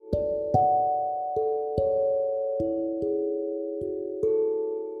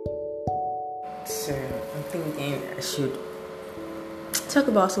thinking I should talk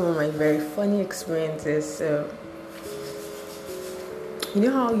about some of my very funny experiences. So, you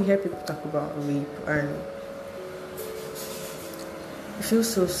know how you hear people talk about rape and you feel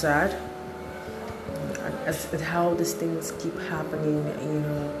so sad at how these things keep happening,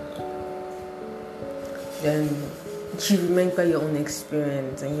 then you remember your own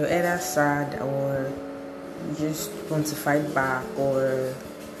experience and you're either sad or you just want to fight back or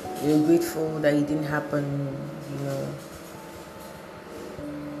you're grateful that it didn't happen.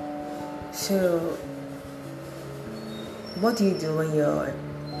 So, what do you do when you're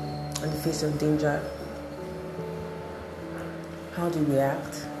on the face of danger? How do you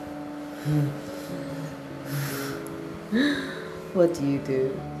react? What do you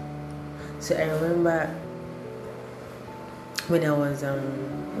do? So I remember when I was, I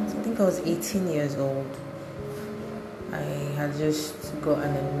think I was 18 years old. I had just got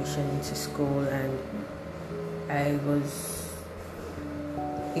an admission into school and I was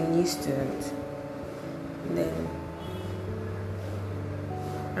a new student. And then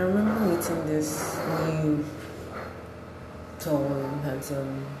I remember meeting this new tall,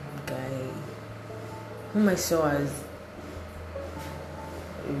 handsome guy whom I saw as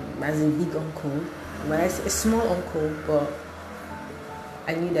a big uncle, but a small uncle, but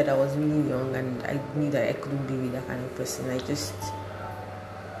I knew that I was really young and I knew that I couldn't be with that kind of person. I just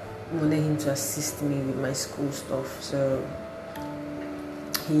wanted him to assist me with my school stuff. So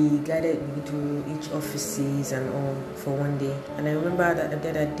he guided me to each offices and all for one day. And I remember that at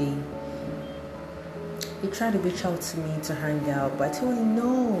that day, he tried to reach out to me to hang out, but I told him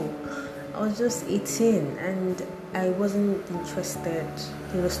no. I was just 18 and I wasn't interested.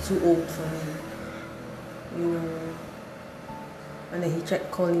 He was too old for me, And then he tried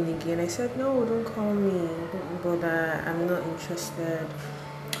calling again. I said, no, don't call me. Don't bother. I'm not interested.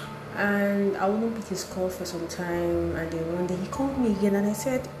 And I wouldn't pick his call for some time. And then one day he called me again and I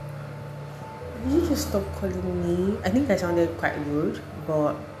said, will you just stop calling me? I think I sounded quite rude,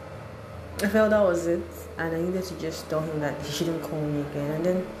 but I felt that was it. And I needed to just tell him that he shouldn't call me again. And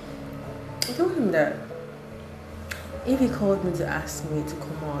then I told him that if he called me to ask me to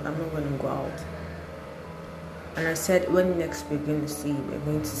come out, I'm not going to go out. And I said, when next we're going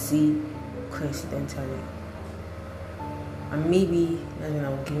to see coincidentally. And maybe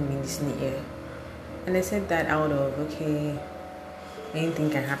I'll give me this new year. And I said that out of, okay, anything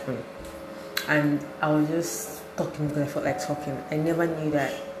can happen. And I was just talking because I felt like talking. I never knew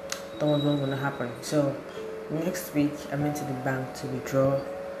that was not going to happen. So next week, I went to the bank to withdraw.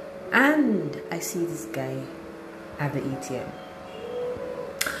 And I see this guy at the ATM.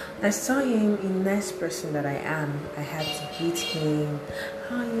 I saw him, a nice person that I am. I had to greet him.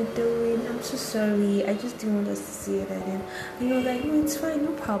 How are you doing? I'm so sorry. I just didn't want us to see it. And he was like, no, it's fine,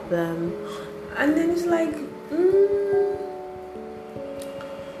 no problem. And then he's like,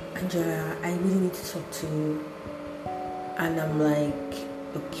 Angela, I really need to talk to you. And I'm like,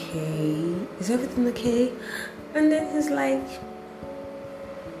 okay, is everything okay? And then he's like,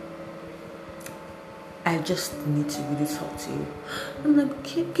 I just need to really talk to you. I'm like,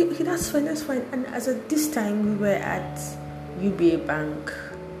 okay, that's fine. And as at this time, we were at UBA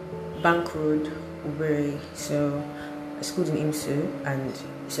Bank Road, Uberry. So I schooled in IMSU, and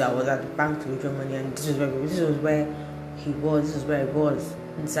so I was at the bank to withdraw money, and this was where he was. This is where I was,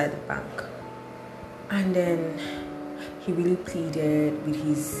 inside the bank. And then he really pleaded with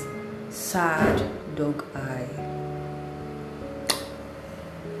his sad dog eye,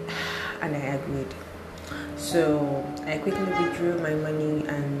 and I agreed. So I quickly withdrew my money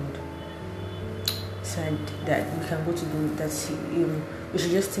and said that we can go to we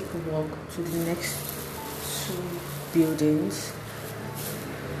should just take a walk to the next 2 buildings.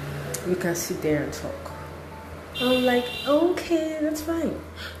 We can sit there and talk. I'm like, okay, that's fine.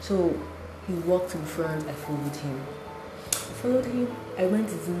 So he walked in front, I followed him. I went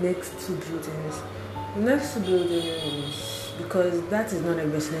to the next 2 buildings. The next 2 buildings, because that is not a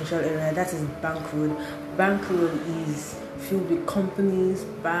residential area, that is Bank Road. Bank Road is filled with companies,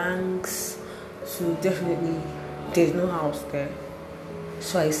 banks, so definitely there's no house there.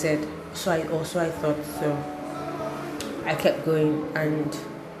 So I thought so. I kept going and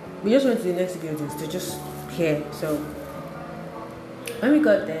we just went to the next buildings to just hear. So when we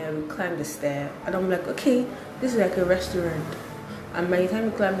got there, we climbed the stair and I'm like, okay, this is like a restaurant. And by the time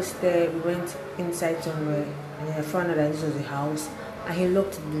we climbed the stair, we went inside somewhere and I found out that this was a house. And he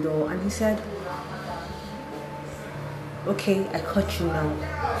locked the door and he said, okay, I caught you now.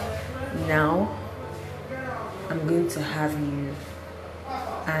 Now, I'm going to have you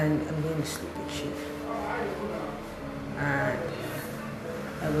and I'm going to sleep with you. And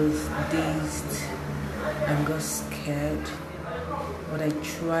I was dazed. and got scared, but I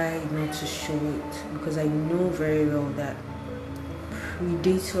tried not to show it because I know very well that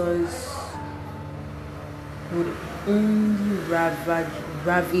predators would only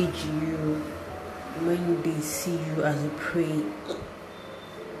ravage you when they see you as a prey.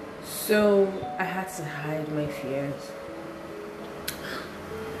 So I had to hide my fears.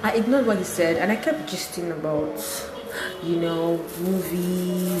 I ignored what he said and I kept gisting about,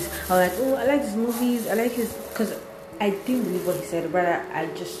 movies. I was like, oh, I like his movies. I like his, because I didn't believe what he said, but I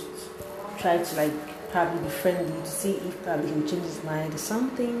just tried to probably be friendly to see if probably he would change his mind or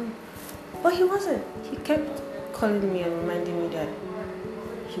something. But he wasn't. He kept calling me and reminding me that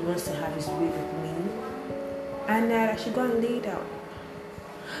he wants to have his way with me and that I should go and lay down.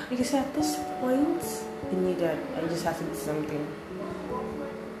 Because at this point, I knew that I just had to do something.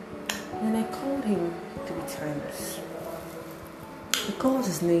 And I called him 3 times. I called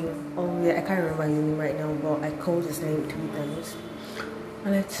his name. Oh yeah, I can't remember his name right now, but I called his name 3 times.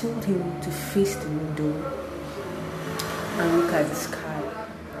 And I told him to face the window and look at the sky.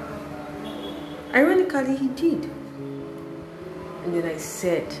 Ironically, he did. And then I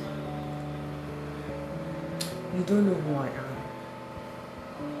said, you don't know who I am.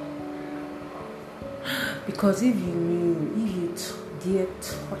 Because if you knew, if you dare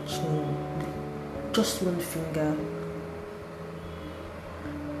touch me, just one finger,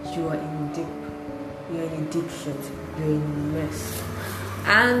 you're in a deep shit, you're in a mess.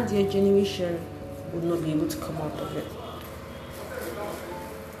 And your generation would not be able to come out of it.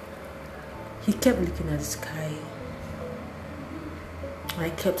 He kept looking at the sky. I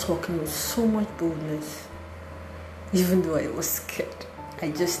kept talking with so much boldness, even though I was scared.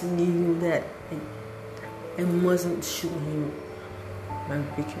 I just knew that I mustn't show him my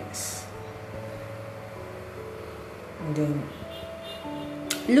weakness. And then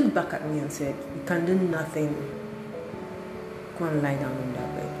he looked back at me and said, you can do nothing. Go and lie down on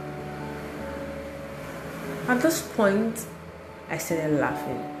that bed. At this point, I started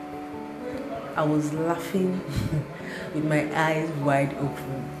laughing. I was laughing with my eyes wide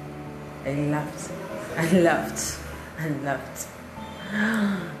open. I laughed and laughed and laughed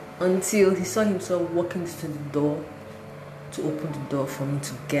until he saw himself walking to the door to open the door for me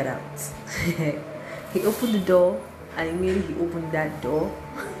to get out. He opened the door and immediately he opened that door.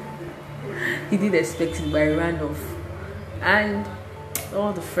 He didn't expect it, but I ran off. And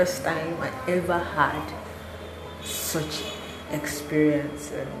the first time I ever had such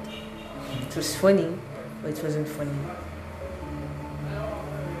experience, and it was funny, but it wasn't funny.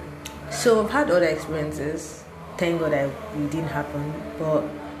 So I've had other experiences. Thank God it didn't happen, but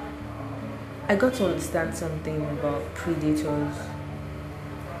I got to understand something about predators.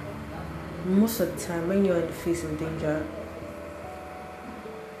 Most of the time when you're in the face of danger,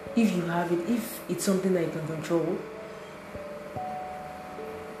 if you have it, if it's something that you can control,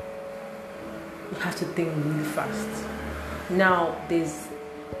 you have to think really fast. Now, there's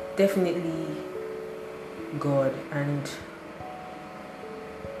definitely God, and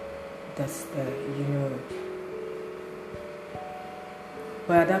that's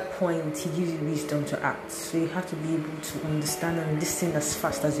but at that point, he gives you wisdom to act. So you have to be able to understand and listen as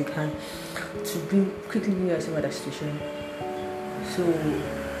fast as you can to quickly bring yourself out of that situation. So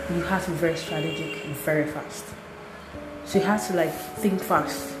you have to be very strategic and very fast. So you have to think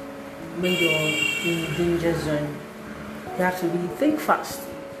fast when you're in the danger zone. You have to really think fast.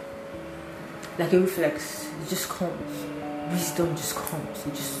 Like a reflex, it just comes. Wisdom just comes.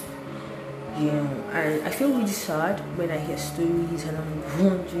 It just, I feel really sad when I hear stories and I'm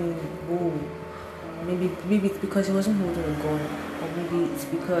wondering, maybe it's because he wasn't holding a gun, or maybe it's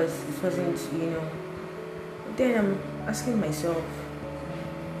because it wasn't, Then I'm asking myself,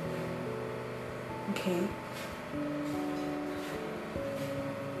 okay,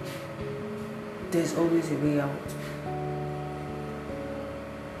 there's always a way out.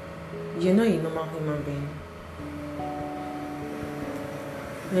 You're not a normal human being.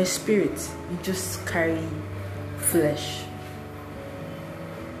 You're a spirit. You just carry flesh.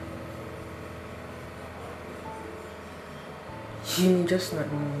 You may just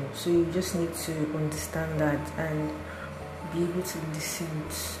not know. So you just need to understand that and be able to listen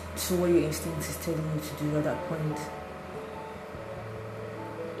to what your instinct is telling you to do at that point.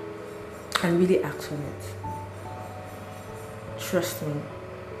 And really act on it. Trust me.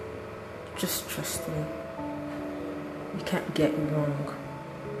 Just trust me. You can't get me wrong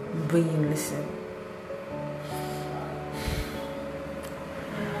when you listen.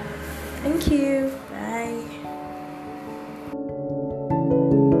 Thank you. Bye.